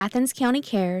Athens County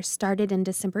Cares, started in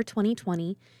December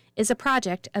 2020, is a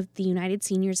project of the United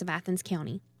Seniors of Athens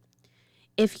County.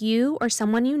 If you or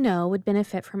someone you know would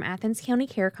benefit from Athens County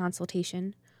Care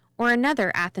Consultation or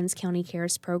another Athens County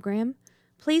Cares program,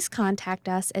 please contact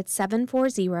us at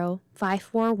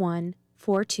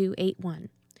 740-541-4281.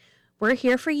 We're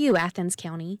here for you, Athens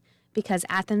County, because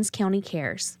Athens County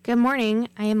cares. Good morning.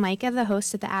 I am Micah, the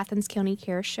host of the Athens County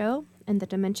Cares Show and the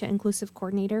Dementia Inclusive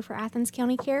Coordinator for Athens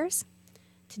County Cares.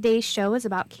 Today's show is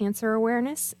about cancer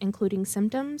awareness, including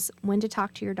symptoms, when to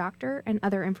talk to your doctor, and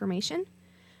other information.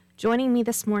 Joining me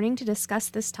this morning to discuss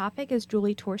this topic is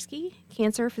Julie Torsky,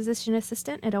 Cancer Physician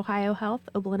Assistant at Ohio Health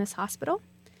Oblinis Hospital.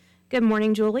 Good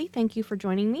morning, Julie. Thank you for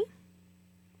joining me.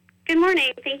 Good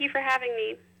morning. Thank you for having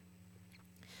me.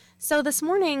 So this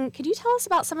morning, could you tell us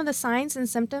about some of the signs and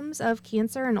symptoms of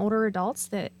cancer in older adults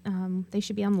that they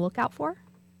should be on the lookout for?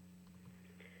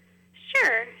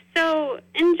 Sure. So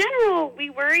in general, we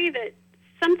worry that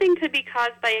something could be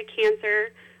caused by a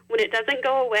cancer when it doesn't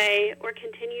go away or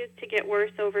continues to get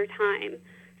worse over time.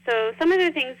 So some of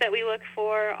the things that we look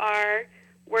for are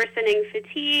worsening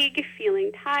fatigue,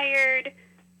 feeling tired,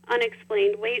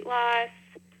 unexplained weight loss,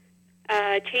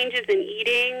 changes in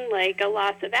eating like a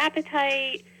loss of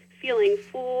appetite, feeling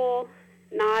full,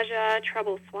 nausea,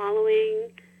 trouble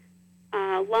swallowing,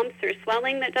 lumps or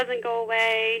swelling that doesn't go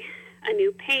away, a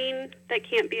new pain that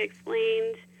can't be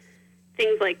explained,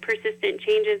 things like persistent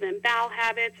changes in bowel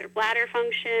habits or bladder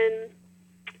function,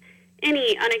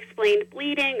 any unexplained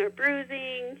bleeding or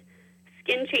bruising,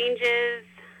 skin changes,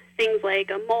 things like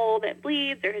a mole that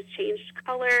bleeds or has changed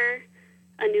color,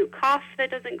 a new cough that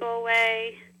doesn't go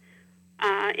away,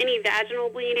 any vaginal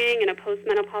bleeding in a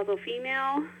postmenopausal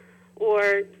female,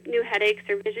 or new headaches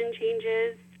or vision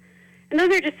changes. And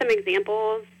those are just some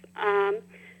examples.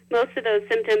 Most of those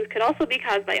symptoms could also be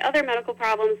caused by other medical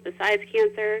problems besides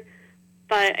cancer,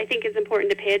 but I think it's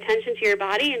important to pay attention to your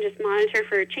body and just monitor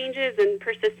for changes and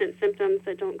persistent symptoms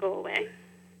that don't go away.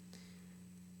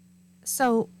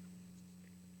 So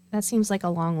that seems like a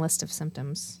long list of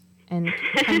symptoms and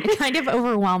kind of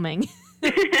overwhelming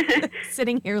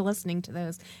sitting here listening to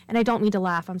those. And I don't mean to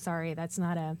laugh. I'm sorry. That's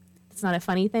not a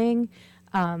funny thing.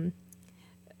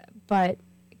 But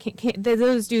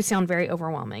those do sound very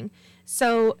overwhelming.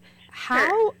 So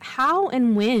how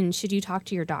and when should you talk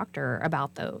to your doctor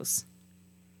about those?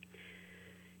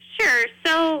 Sure.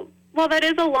 So, well, that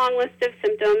is a long list of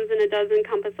symptoms, and it does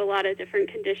encompass a lot of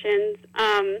different conditions.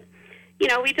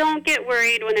 We don't get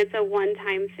worried when it's a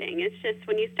one-time thing. It's just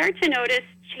when you start to notice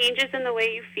changes in the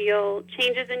way you feel,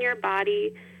 changes in your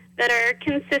body that are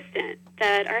consistent,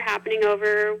 that are happening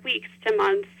over weeks to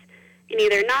months, and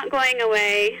either not going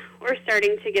away or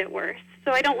starting to get worse.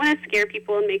 So I don't want to scare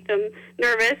people and make them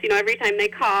nervous, every time they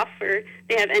cough or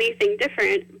they have anything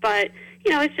different. But,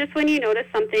 it's just when you notice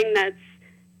something that's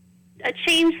a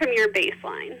change from your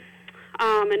baseline.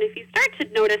 And if you start to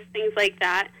notice things like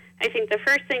that, I think the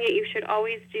first thing that you should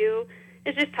always do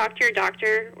is just talk to your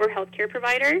doctor or healthcare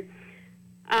provider.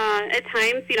 At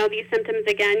times, these symptoms,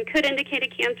 again, could indicate a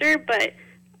cancer, but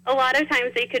a lot of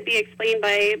times they could be explained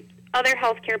by other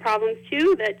healthcare problems,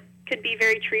 too, that could be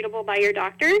very treatable by your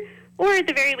doctor, or at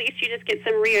the very least, you just get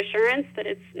some reassurance that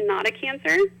it's not a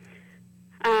cancer.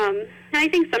 And I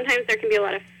think sometimes there can be a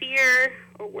lot of fear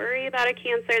or worry about a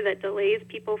cancer that delays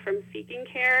people from seeking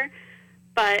care,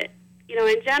 but,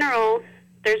 in general,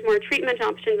 there's more treatment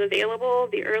options available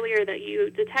the earlier that you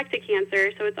detect a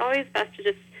cancer, so it's always best to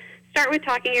just start with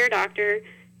talking to your doctor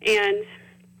and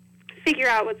figure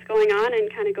out what's going on and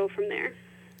kind of go from there.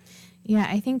 Yeah,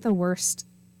 I think the worst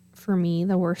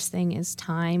thing is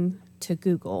time to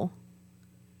Google.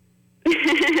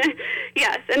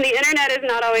 Yes, and the internet is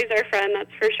not always our friend, that's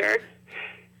for sure.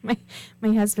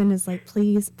 My husband is like,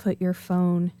 please put your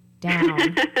phone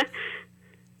down.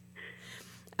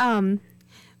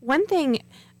 One thing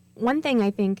I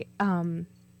think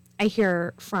I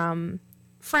hear from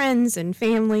friends and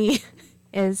family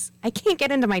is I can't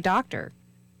get into my doctor.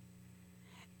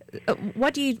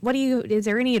 Is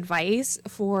there any advice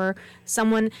for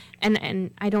someone,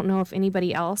 and I don't know if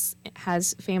anybody else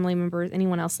has family members,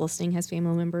 anyone else listening has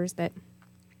family members that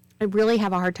really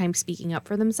have a hard time speaking up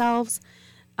for themselves.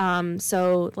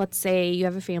 So let's say you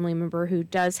have a family member who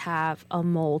does have a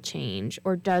mole change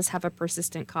or does have a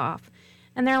persistent cough,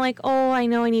 and they're like, oh, I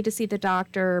know I need to see the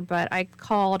doctor, but I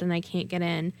called and I can't get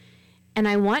in. And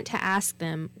I want to ask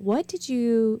them, what did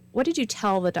you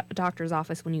tell the doctor's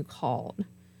office when you called?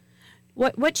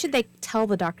 What should they tell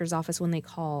the doctor's office when they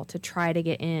call to try to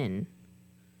get in?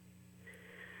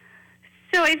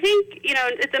 So I think,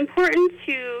 it's important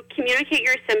to communicate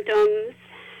your symptoms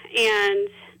and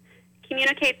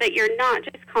communicate that you're not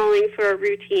just calling for a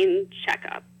routine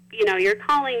checkup. You're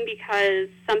calling because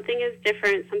something is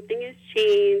different, something has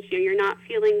changed, you're not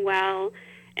feeling well.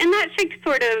 And that should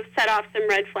sort of set off some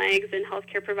red flags in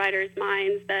healthcare providers'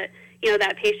 minds that,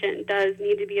 that patient does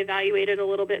need to be evaluated a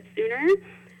little bit sooner.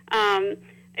 I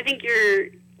think you're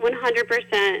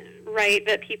 100% right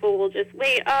that people will just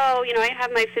wait, I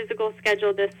have my physical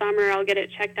scheduled this summer, I'll get it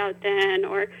checked out then,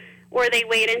 or they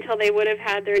wait until they would have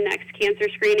had their next cancer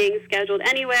screening scheduled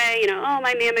anyway,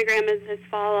 my mammogram is this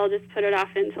fall, I'll just put it off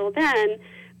until then.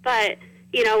 But,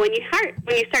 when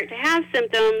you start to have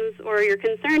symptoms or you're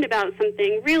concerned about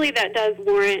something, really that does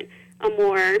warrant a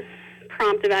more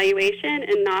prompt evaluation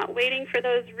and not waiting for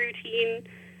those routine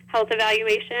health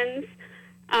evaluations.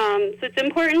 So it's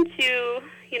important to,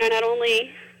 not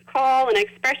only call and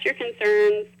express your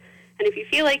concerns, and if you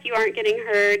feel like you aren't getting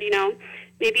heard,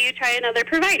 maybe you try another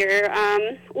provider.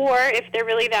 Or if they're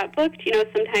really that booked,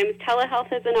 sometimes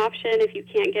telehealth is an option if you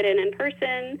can't get in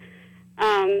person.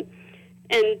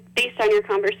 And based on your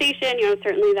conversation,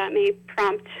 certainly that may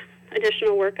prompt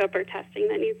additional workup or testing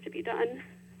that needs to be done.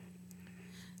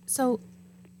 So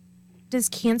does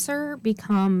cancer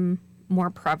become more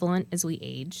prevalent as we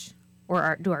age,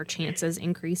 or do our chances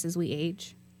increase as we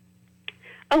age?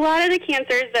 A lot of the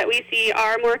cancers that we see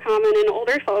are more common in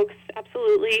older folks,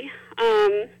 absolutely.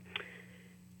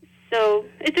 So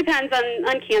it depends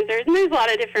on cancers, and there's a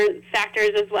lot of different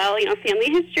factors as well. Family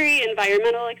history,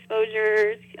 environmental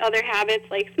exposures, other habits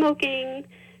like smoking,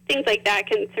 things like that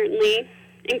can certainly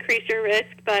increase your risk.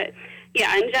 But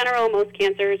yeah, in general, most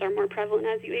cancers are more prevalent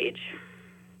as you age.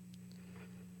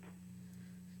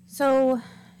 So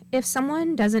if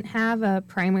someone doesn't have a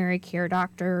primary care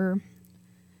doctor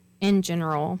in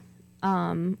general,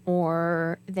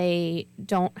 or they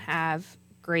don't have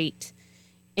great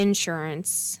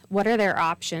insurance, what are their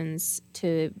options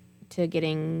to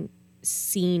getting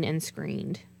seen and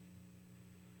screened?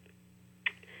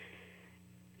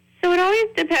 So it always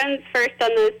depends first on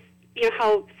this,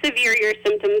 how severe your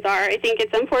symptoms are. I think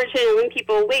it's unfortunate when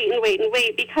people wait and wait and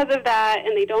wait because of that,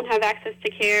 and they don't have access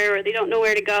to care or they don't know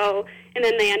where to go, and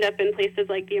then they end up in places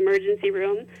like the emergency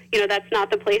room. That's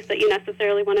not the place that you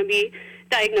necessarily want to be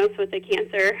diagnosed with a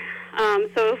cancer.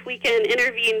 So if we can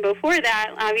intervene before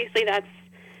that, obviously that's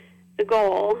the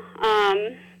goal.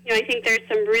 I think there's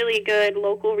some really good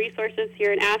local resources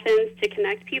here in Athens to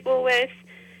connect people with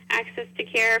access to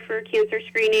care for cancer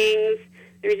screenings.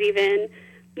 There's even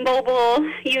mobile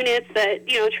units that,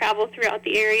 travel throughout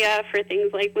the area for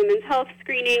things like women's health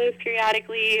screenings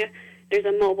periodically. There's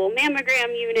a mobile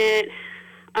mammogram unit.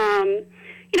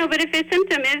 But if a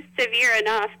symptom is severe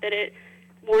enough that it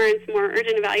warrants more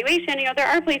urgent evaluation, there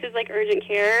are places like urgent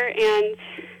care and,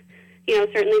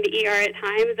 certainly the ER at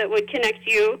times that would connect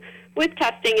you with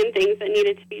testing and things that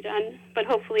needed to be done. But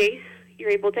hopefully you're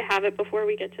able to have it before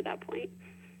we get to that point.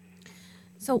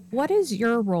 So what is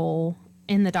your role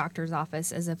in the doctor's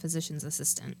office as a physician's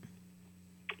assistant?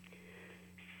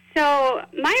 So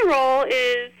my role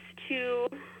is to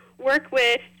work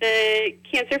with the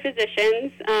cancer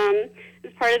physicians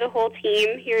as part of the whole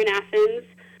team here in Athens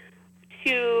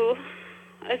to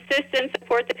assist and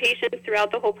support the patients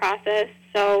throughout the whole process.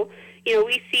 So,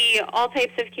 we see all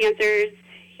types of cancers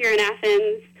here in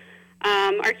Athens.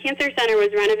 Our cancer center was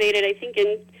renovated, I think,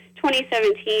 in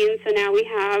 2017, so now we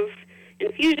have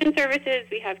infusion services,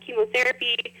 we have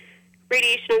chemotherapy,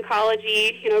 radiation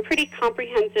oncology, pretty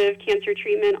comprehensive cancer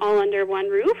treatment all under one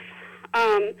roof.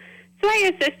 So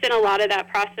I assist in a lot of that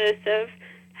process of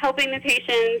helping the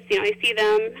patients. I see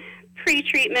them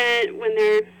pre-treatment when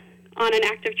they're on an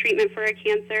active treatment for a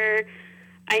cancer.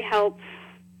 I help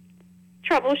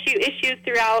troubleshoot issues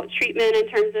throughout treatment in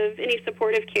terms of any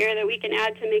supportive care that we can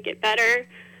add to make it better.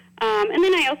 And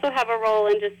then I also have a role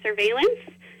in just surveillance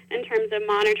in terms of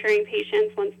monitoring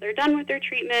patients once they're done with their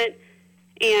treatment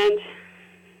and,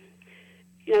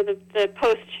 the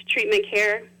post-treatment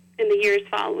care in the years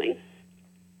following.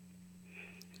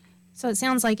 So it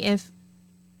sounds like if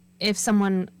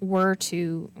someone were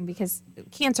to, because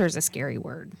cancer is a scary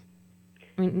word.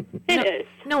 I mean, it is.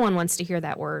 No one wants to hear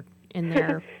that word in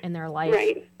their life,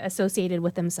 right, associated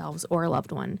with themselves or a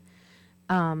loved one.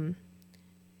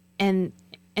 And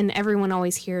everyone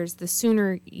always hears the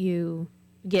sooner you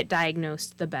get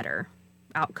diagnosed, the better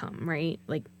outcome, right?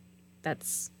 Like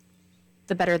that's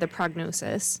the better the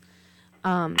prognosis.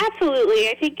 Absolutely.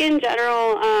 I think in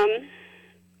general,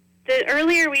 the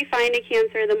earlier we find a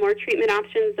cancer, the more treatment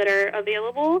options that are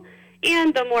available,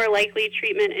 and the more likely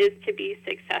treatment is to be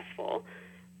successful.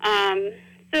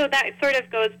 So that sort of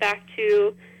goes back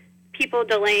to people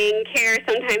delaying care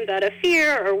sometimes out of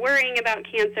fear or worrying about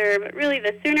cancer, but really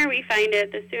the sooner we find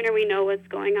it, the sooner we know what's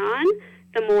going on,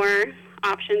 the more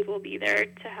options will be there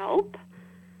to help.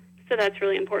 So that's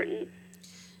really important.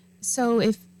 So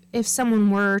if someone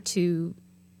were to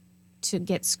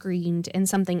get screened and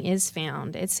something is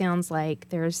found, it sounds like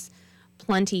there's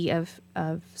plenty of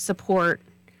support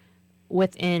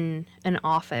within an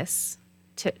office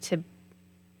to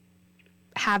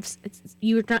have.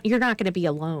 You're not going to be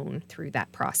alone through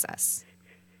that process.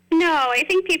 No, I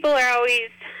think people are always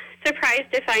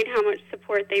surprised to find how much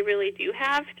support they really do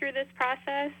have through this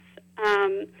process.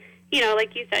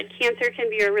 Like you said, cancer can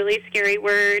be a really scary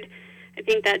word. I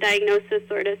think that diagnosis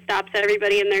sort of stops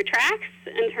everybody in their tracks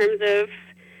in terms of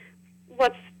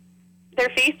what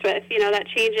they're faced with. That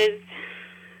changes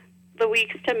the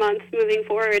weeks to months moving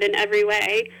forward in every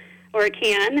way, or it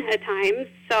can at times.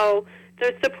 So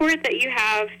the support that you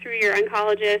have through your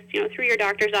oncologist, through your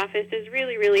doctor's office is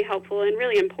really, really helpful and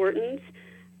really important.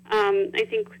 I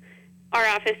think our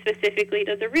office specifically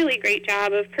does a really great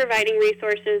job of providing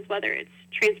resources, whether it's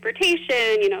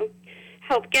transportation,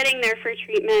 help getting there for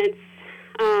treatments,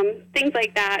 things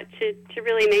like that, to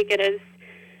really make it as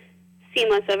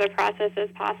seamless of a process as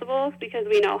possible, because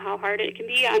we know how hard it can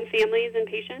be on families and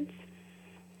patients.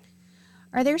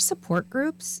 Are there support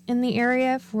groups in the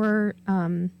area for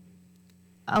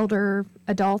elder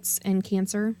adults and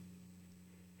cancer?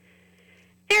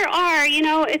 There are.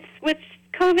 It's with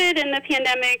COVID and the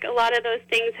pandemic, a lot of those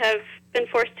things have been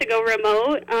forced to go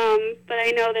remote, but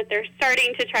I know that they're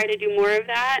starting to try to do more of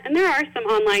that, and there are some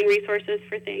online resources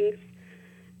for things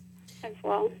as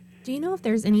well. Do you know if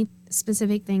there's any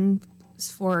specific things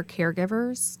for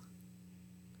caregivers?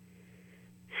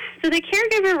 So the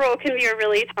caregiver role can be a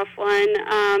really tough one.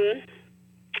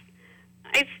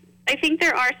 I think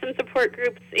there are some support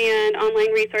groups and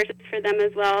online resources for them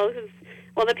as well, because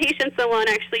while the patient's the one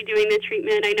actually doing the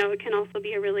treatment, I know it can also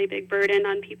be a really big burden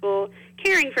on people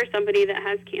caring for somebody that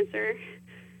has cancer.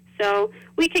 So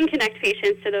we can connect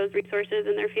patients to those resources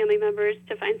and their family members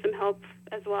to find some help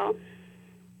as well.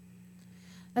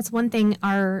 That's one thing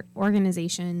our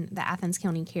organization, the Athens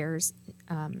County Cares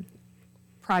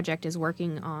project, is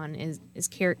working on is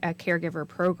a caregiver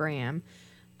program,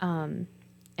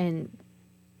 and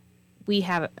we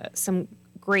have some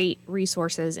great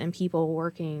resources and people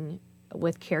working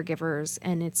with caregivers,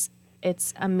 and it's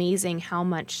amazing how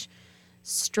much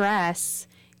stress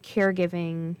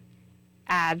caregiving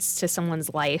adds to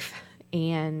someone's life,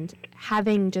 and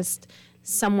having just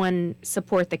someone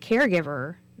support the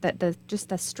caregiver, just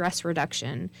the stress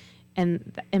reduction,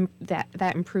 and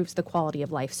that improves the quality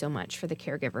of life so much for the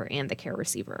caregiver and the care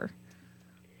receiver.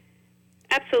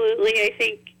 Absolutely. I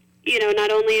think,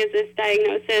 not only is this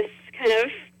diagnosis kind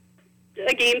of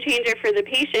a game changer for the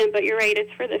patient, but you're right,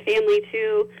 it's for the family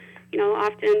too.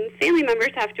 Often family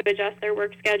members have to adjust their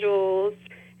work schedules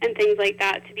and things like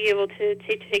that to be able to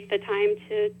take the time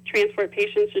to transport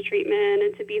patients to treatment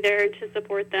and to be there to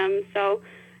support them. So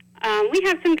we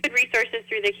have some good resources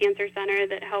through the Cancer Center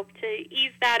that help to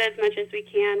ease that as much as we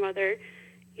can, whether,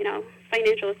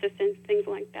 financial assistance, things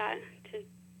like that,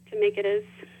 to make it as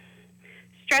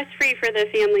stress-free for the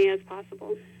family as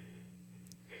possible.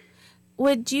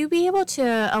 Would you be able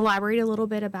to elaborate a little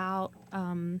bit about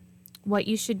what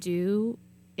you should do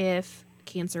if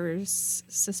cancer is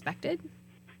suspected?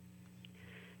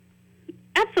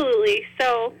 Absolutely.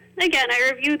 So, again,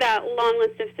 I reviewed that long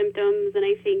list of symptoms, and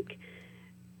I think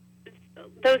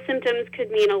those symptoms could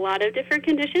mean a lot of different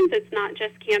conditions. It's not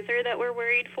just cancer that we're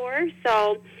worried for.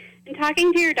 So, in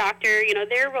talking to your doctor,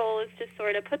 their role is to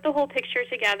sort of put the whole picture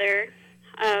together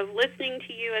of listening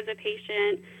to you as a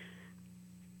patient,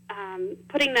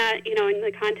 putting that, in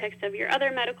the context of your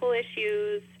other medical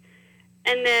issues,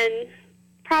 and then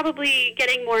probably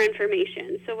getting more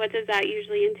information. So what does that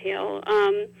usually entail?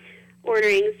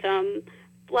 Ordering some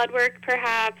blood work,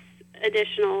 perhaps,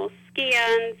 additional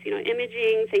scans,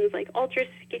 imaging, things like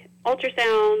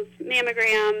ultrasounds,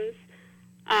 mammograms.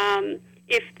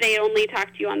 If they only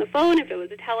talk to you on the phone, if it was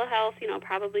a telehealth,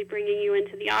 probably bringing you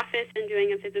into the office and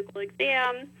doing a physical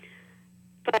exam.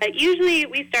 But usually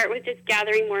we start with just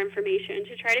gathering more information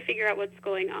to try to figure out what's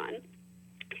going on.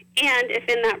 And if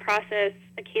in that process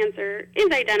a cancer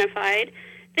is identified,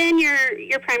 then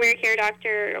your primary care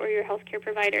doctor or your healthcare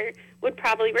provider would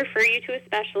probably refer you to a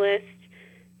specialist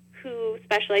who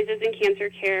specializes in cancer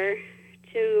care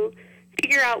to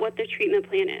figure out what the treatment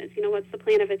plan is. What's the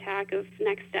plan of attack of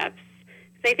next steps?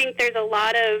 Because I think there's a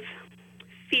lot of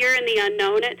fear in the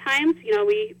unknown at times.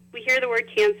 We hear the word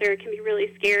cancer, it can be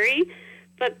really scary,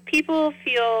 but people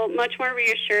feel much more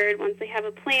reassured once they have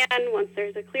a plan, once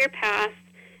there's a clear path,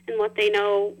 and what they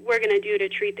know we're going to do to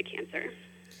treat the cancer.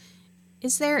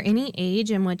 Is there any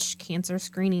age in which cancer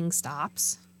screening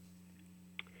stops?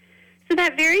 So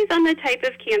that varies on the type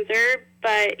of cancer,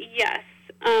 but yes,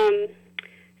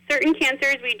 certain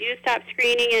cancers we do stop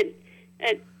screening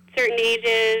at certain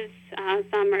ages.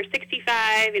 Some are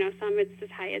 65, some it's as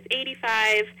high as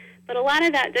 85, but a lot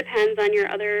of that depends on your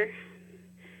other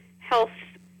health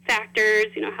factors,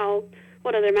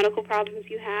 what other medical problems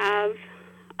you have.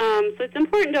 So it's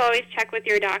important to always check with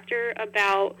your doctor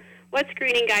about what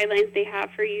screening guidelines they have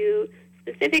for you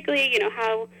specifically,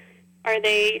 how are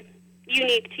they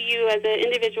unique to you as an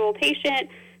individual patient,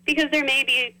 because there may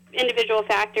be individual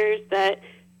factors that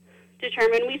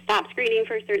determine we stop screening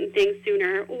for certain things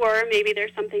sooner, or maybe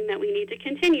there's something that we need to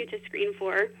continue to screen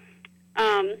for.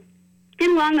 And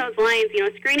along those lines,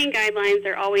 screening guidelines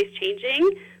are always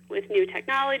changing with new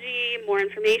technology, more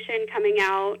information coming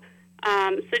out.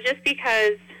 So just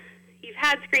because you've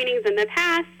had screenings in the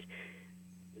past,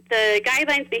 the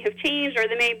guidelines may have changed, or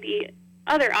there may be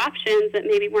other options that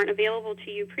maybe weren't available to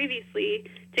you previously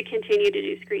to continue to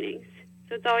do screenings.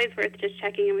 So it's always worth just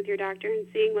checking in with your doctor and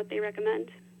seeing what they recommend.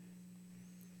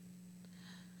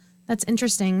 That's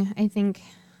interesting. I think,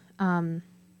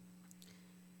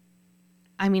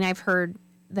 I've heard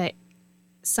that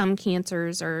some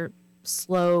cancers are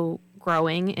slow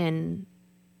growing in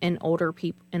older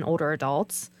people, in older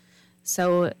adults.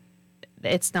 So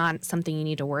it's not something you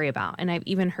need to worry about. And I've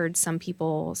even heard some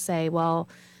people say, well,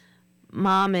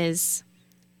 mom is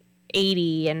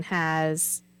 80 and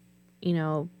has,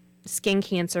 skin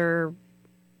cancer,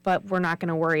 but we're not going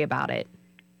to worry about it.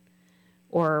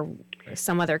 Or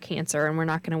some other cancer, and we're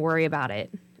not going to worry about it.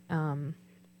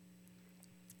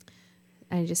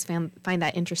 I just find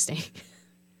that interesting.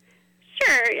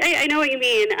 Sure, I know what you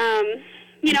mean.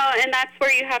 And that's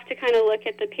where you have to kind of look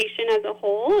at the patient as a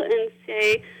whole and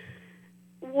say,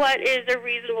 what is a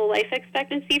reasonable life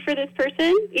expectancy for this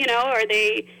person? Are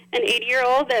they an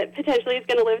 80-year-old that potentially is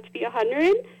going to live to be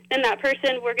 100? Then that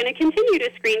person, we're going to continue to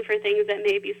screen for things that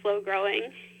may be slow growing.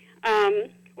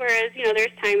 Whereas,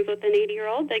 there's times with an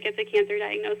 80-year-old that gets a cancer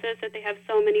diagnosis that they have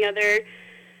so many other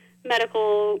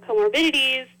medical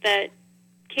comorbidities that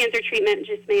cancer treatment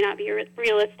just may not be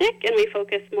realistic, and we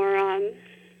focus more on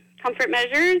comfort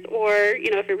measures, or,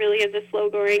 if it really is a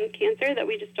slow-growing cancer, that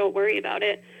we just don't worry about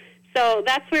it. So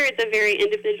that's where it's a very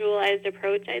individualized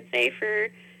approach, I'd say, for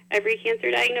every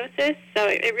cancer diagnosis. So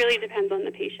it really depends on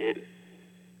the patient.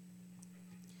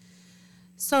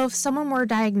 So if someone were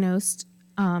diagnosed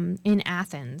in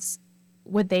Athens,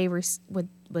 would they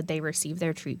receive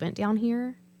their treatment down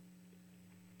here?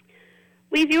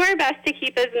 We do our best to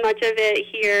keep as much of it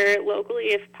here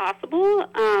locally if possible.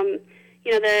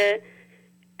 The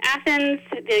Athens,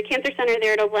 the Cancer Center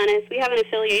there at O'Bleness, we have an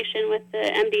affiliation with the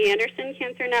MD Anderson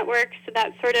Cancer Network, so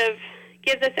that sort of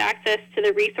gives us access to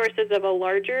the resources of a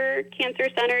larger cancer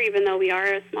center, even though we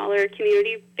are a smaller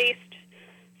community-based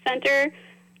center.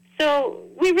 So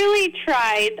we really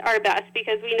tried our best,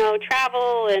 because we know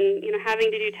travel and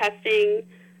having to do testing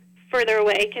further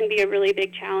away can be a really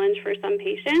big challenge for some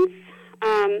patients.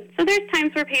 So there's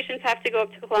times where patients have to go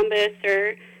up to Columbus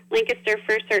or Lancaster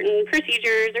for certain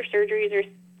procedures or surgeries or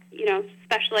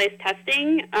specialized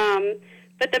testing.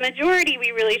 But the majority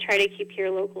we really try to keep here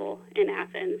local in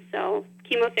Athens. So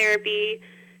chemotherapy,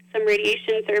 some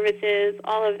radiation services,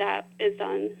 all of that is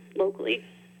done locally.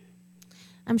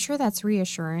 I'm sure that's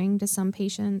reassuring to some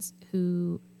patients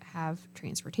who have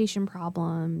transportation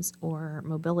problems or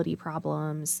mobility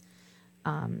problems,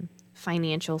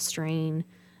 financial strain,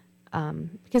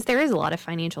 because there is a lot of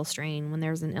financial strain when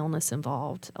there's an illness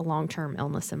involved, a long-term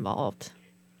illness involved.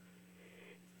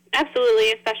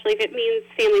 Absolutely, especially if it means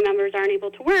family members aren't able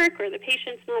to work or the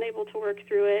patient's not able to work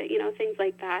through it, things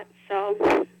like that. So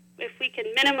if we can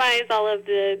minimize all of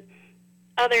the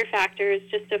other factors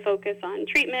just to focus on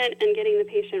treatment and getting the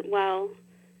patient well,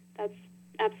 that's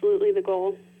absolutely the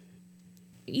goal.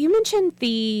 You mentioned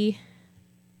the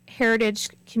Heritage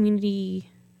Community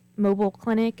Mobile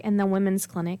Clinic and the Women's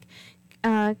Clinic.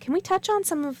 Can we touch on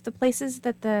some of the places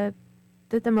that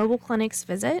the mobile clinics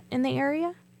visit in the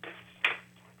area?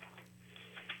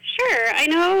 Sure. I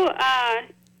know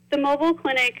the mobile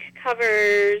clinic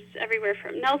covers everywhere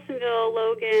from Nelsonville,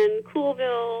 Logan,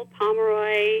 Coolville,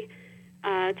 Pomeroy,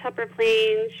 Tupper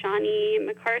Plains, Shawnee,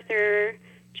 MacArthur,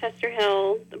 Chester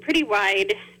Hill, a pretty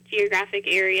wide geographic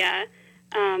area,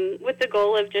 with the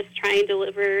goal of just trying to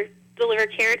deliver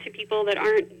care to people that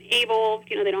aren't able,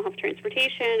 they don't have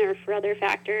transportation, or for other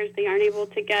factors, they aren't able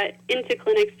to get into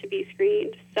clinics to be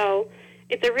screened. So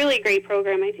it's a really great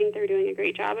program. I think they're doing a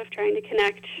great job of trying to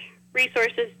connect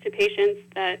resources to patients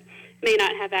that may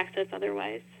not have access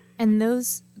otherwise. And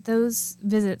those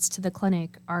visits to the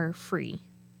clinic are free?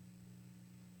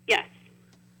 Yes.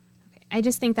 Okay. I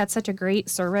just think that's such a great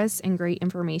service and great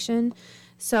information.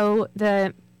 So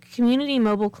the community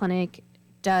mobile clinic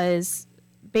does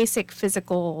basic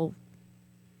physicals,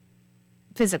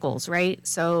 right?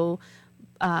 So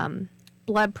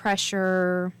blood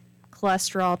pressure,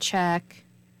 cholesterol check,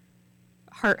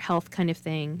 heart health kind of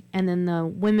thing. And then the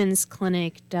women's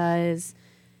clinic does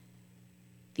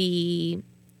the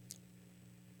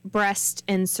breast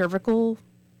and cervical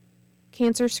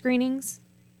cancer screenings.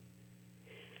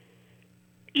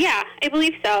 Yeah, I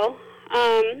believe so.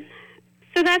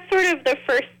 So that's sort of the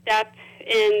first step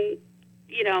in,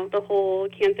 the whole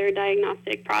cancer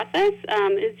diagnostic process,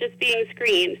 is just being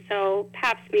screened. So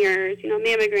pap smears,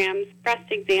 mammograms,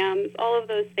 breast exams, all of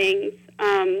those things.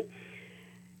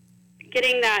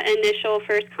 Getting that initial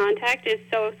first contact is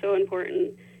so, so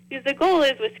important. Because the goal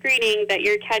is with screening that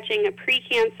you're catching a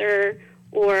precancer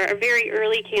or a very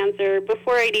early cancer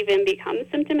before it even becomes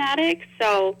symptomatic.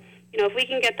 So, if we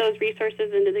can get those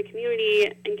resources into the community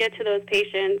and get to those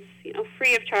patients,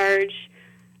 free of charge,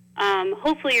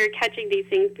 hopefully you're catching these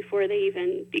things before they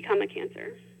even become a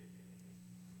cancer.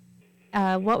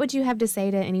 What would you have to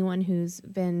say to anyone who's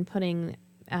been putting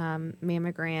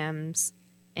mammograms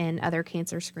and other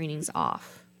cancer screenings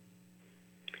off?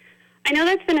 I know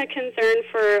that's been a concern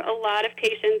for a lot of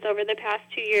patients over the past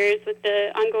 2 years with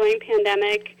the ongoing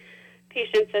pandemic.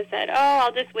 Patients have said,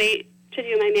 I'll just wait to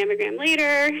do my mammogram later,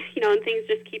 and things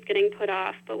just keep getting put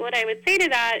off. But what I would say to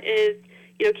that is,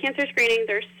 cancer screenings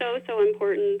are so, so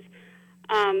important.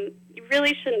 You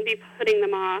really shouldn't be putting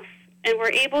them off. And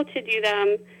we're able to do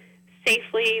them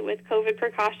safely with COVID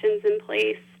precautions in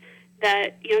place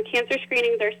that, cancer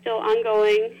screenings are still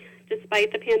ongoing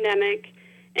despite the pandemic.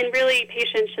 And really,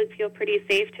 patients should feel pretty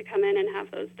safe to come in and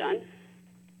have those done.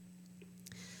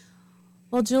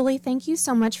 Well, Julie, thank you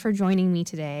so much for joining me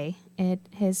today. It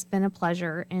has been a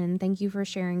pleasure, and thank you for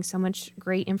sharing so much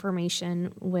great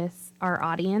information with our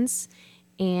audience.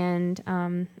 And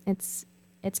it's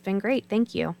been great.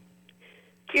 Thank you.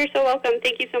 You're so welcome.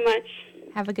 Thank you so much.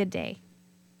 Have a good day.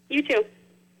 You too.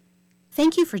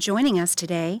 Thank you for joining us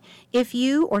today. If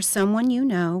you or someone you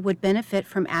know would benefit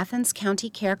from Athens County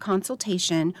Care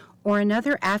Consultation or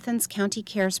another Athens County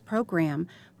Cares program,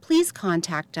 please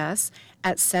contact us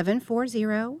at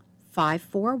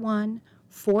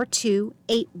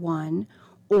 740-541-4281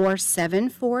 or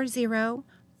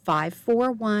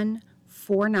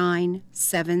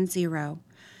 740-541-4970.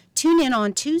 Tune in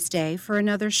on Tuesday for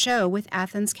another show with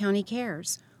Athens County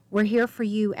Cares. We're here for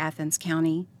you, Athens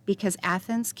County, because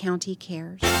Athens County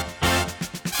cares.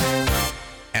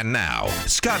 And now,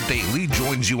 Scott Daly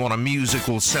joins you on a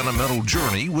musical sentimental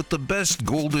journey with the best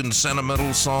golden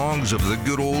sentimental songs of the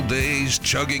good old days,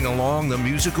 chugging along the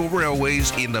musical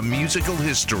railways into musical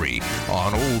history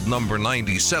on Old Number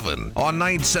 97 on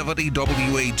 970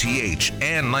 WATH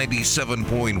and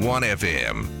 97.1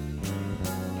 FM.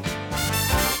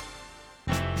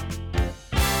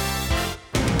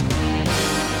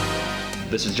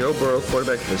 This is Joe Burrow,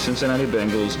 quarterback for the Cincinnati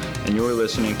Bengals, and you're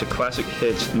listening to Classic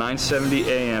Hits 970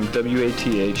 AM WATH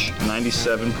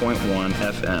 97.1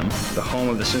 FM, the home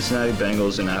of the Cincinnati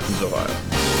Bengals in Athens, Ohio.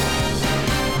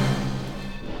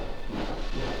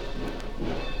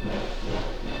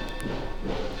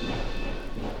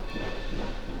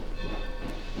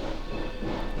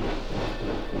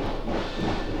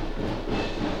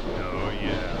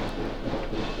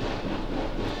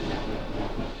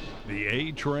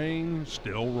 A train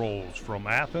still rolls from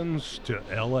Athens to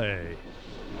L.A.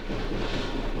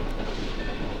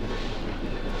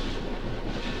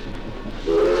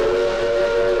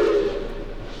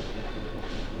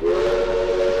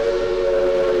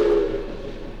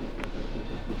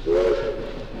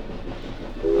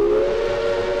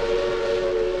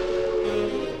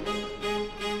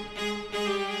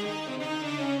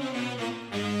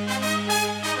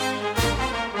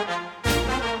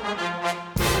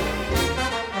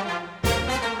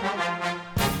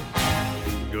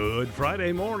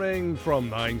 Friday morning from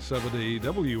 970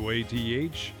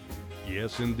 WATH.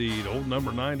 Yes, indeed. Old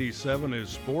Number 97 is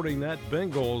sporting that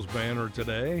Bengals banner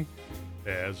today.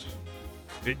 As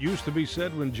it used to be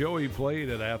said when Joey played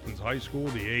at Athens High School,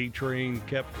 the A train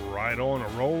kept right on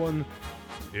a-rolling.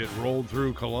 It rolled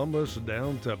through Columbus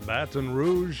down to Baton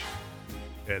Rouge.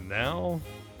 And now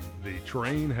the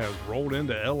train has rolled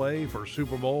into L.A. for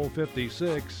Super Bowl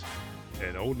 56.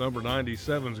 And Old Number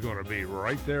 97 is going to be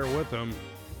right there with them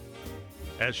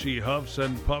as she huffs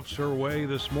and puffs her way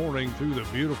this morning through the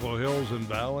beautiful hills and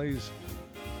valleys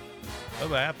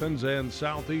of Athens and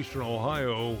southeastern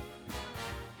Ohio.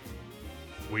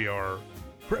 We are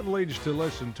privileged to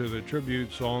listen to the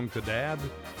tribute song to Dad,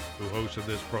 who hosted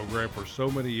this program for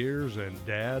so many years, and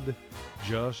Dad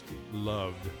just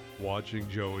loved watching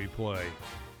Joey play.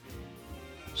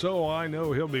 So I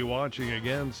know he'll be watching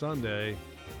again Sunday,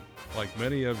 like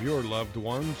many of your loved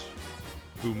ones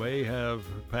who may have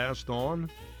passed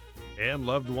on, and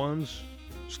loved ones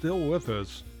still with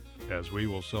us as we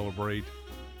will celebrate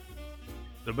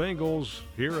the Bengals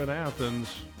here in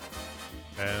Athens,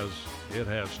 as it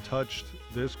has touched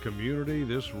this community,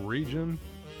 this region,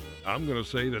 I'm going to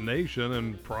say the nation,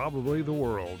 and probably the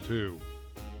world too.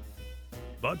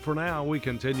 But for now, we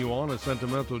continue on a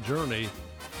sentimental journey.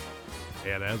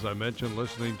 And as I mentioned,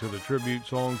 listening to the tribute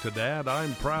song to Dad,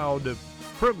 I'm proud,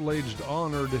 privileged,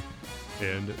 honored,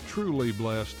 and truly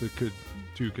blessed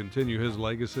to continue his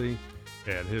legacy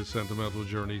and his sentimental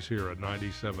journeys here at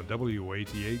 97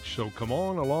 WATH. So come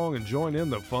on along and join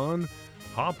in the fun.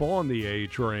 Hop on the A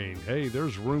train. Hey,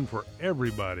 there's room for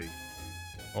everybody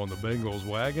on the Bengals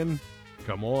wagon.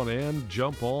 Come on in,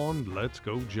 jump on, let's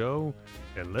go Joe,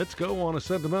 and let's go on a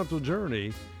sentimental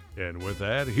journey. And with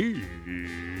that, here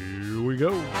we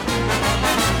go.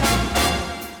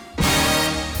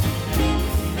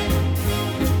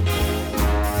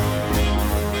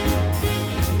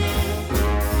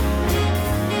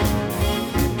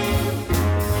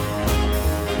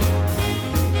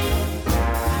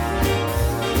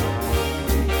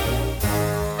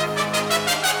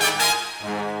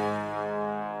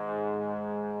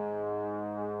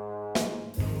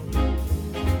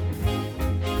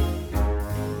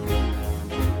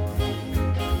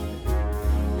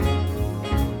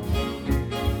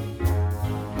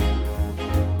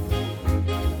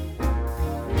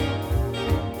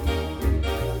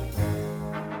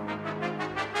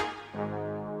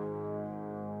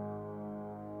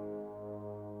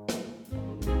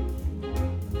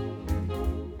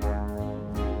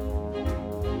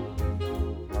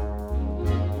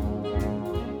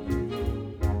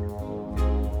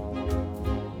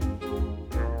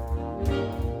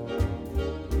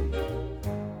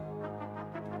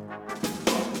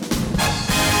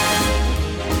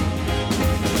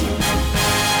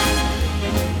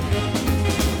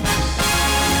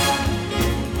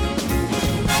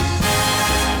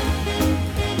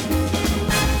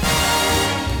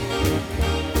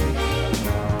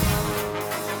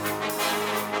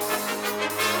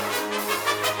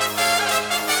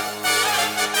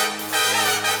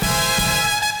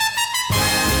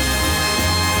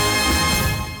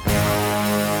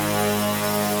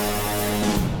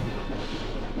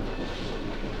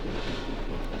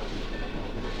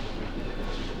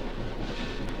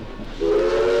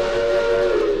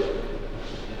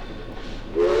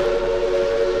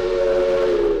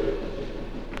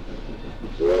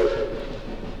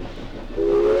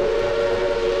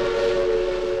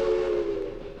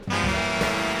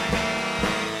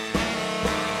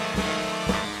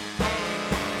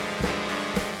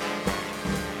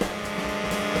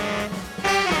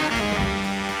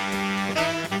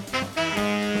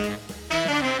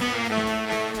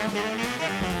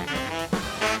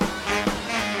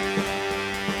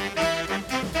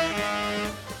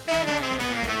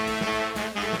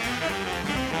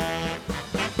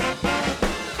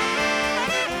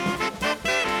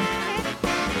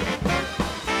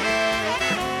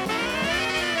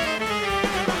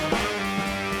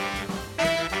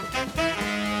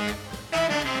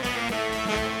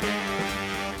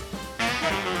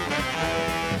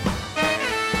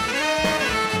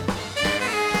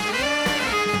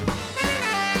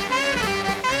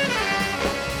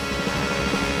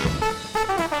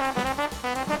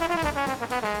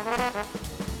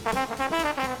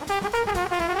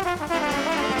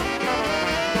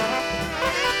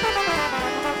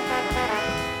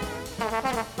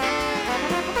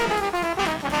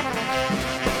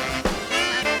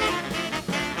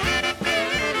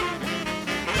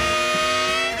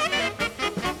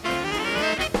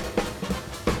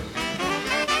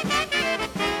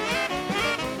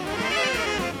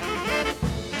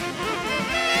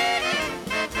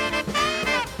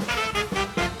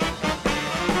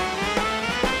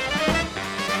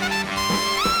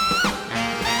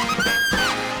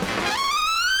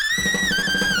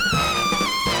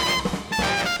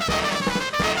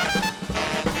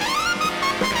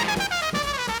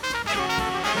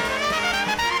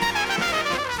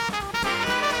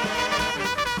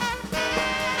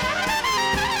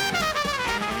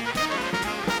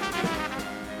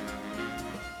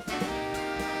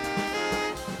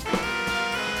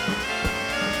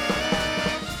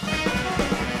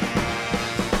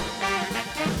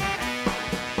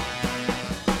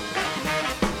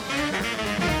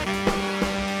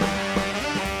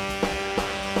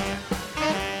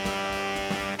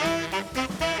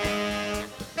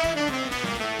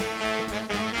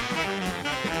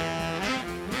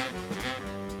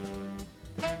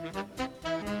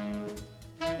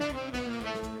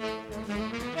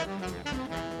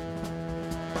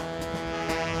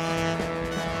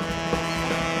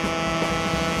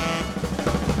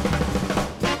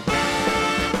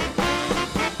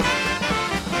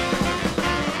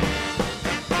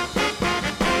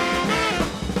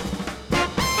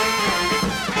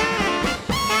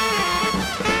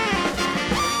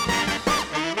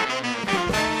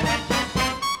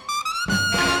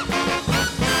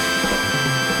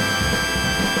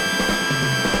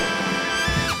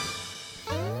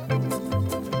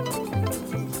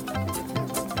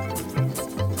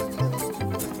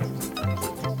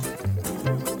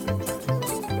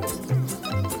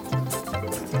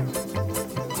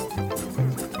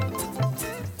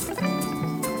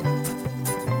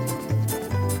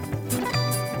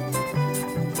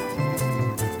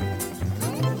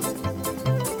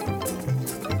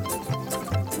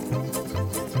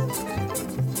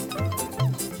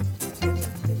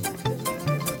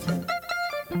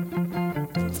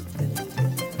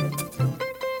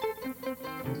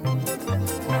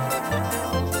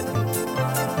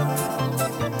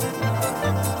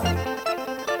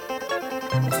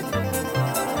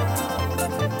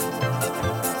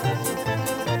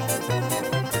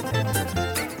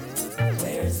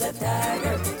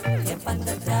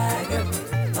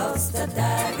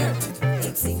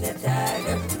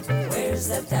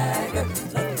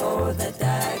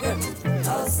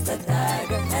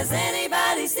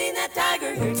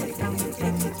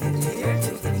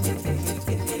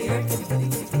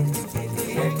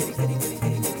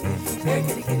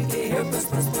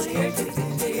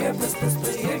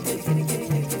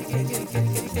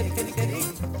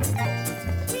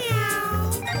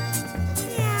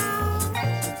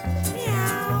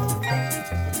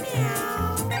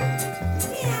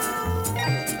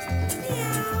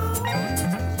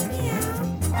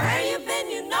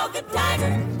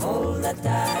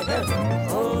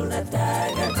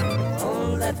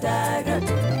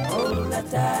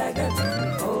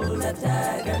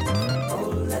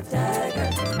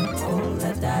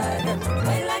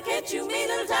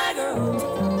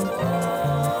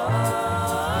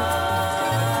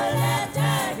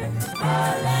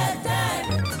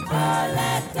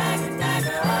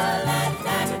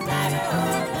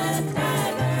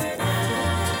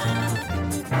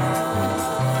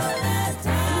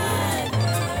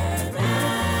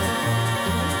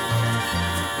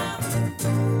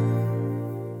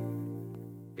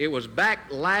 It was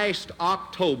back last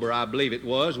October, I believe it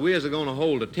was. We was going to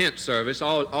hold a tent service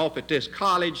off at this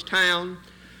college town,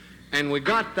 and we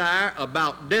got there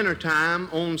about dinner time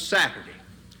on Saturday.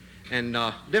 And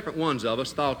different ones of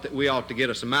us thought that we ought to get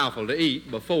us a mouthful to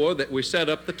eat before that we set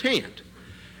up the tent.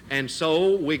 And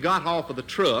so we got off of the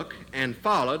truck and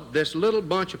followed this little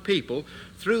bunch of people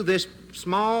through this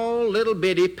small little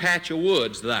bitty patch of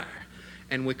woods there.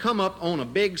 And we come up on a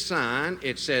big sign.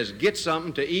 It says, "Get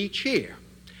something to eat here."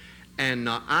 And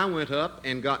I went up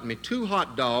and got me 2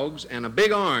 hot dogs and a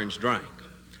big orange drink.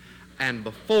 And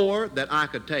before that I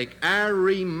could take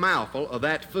every mouthful of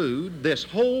that food, this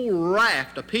whole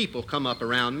raft of people come up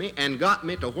around me and got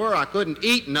me to where I couldn't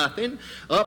eat nothing up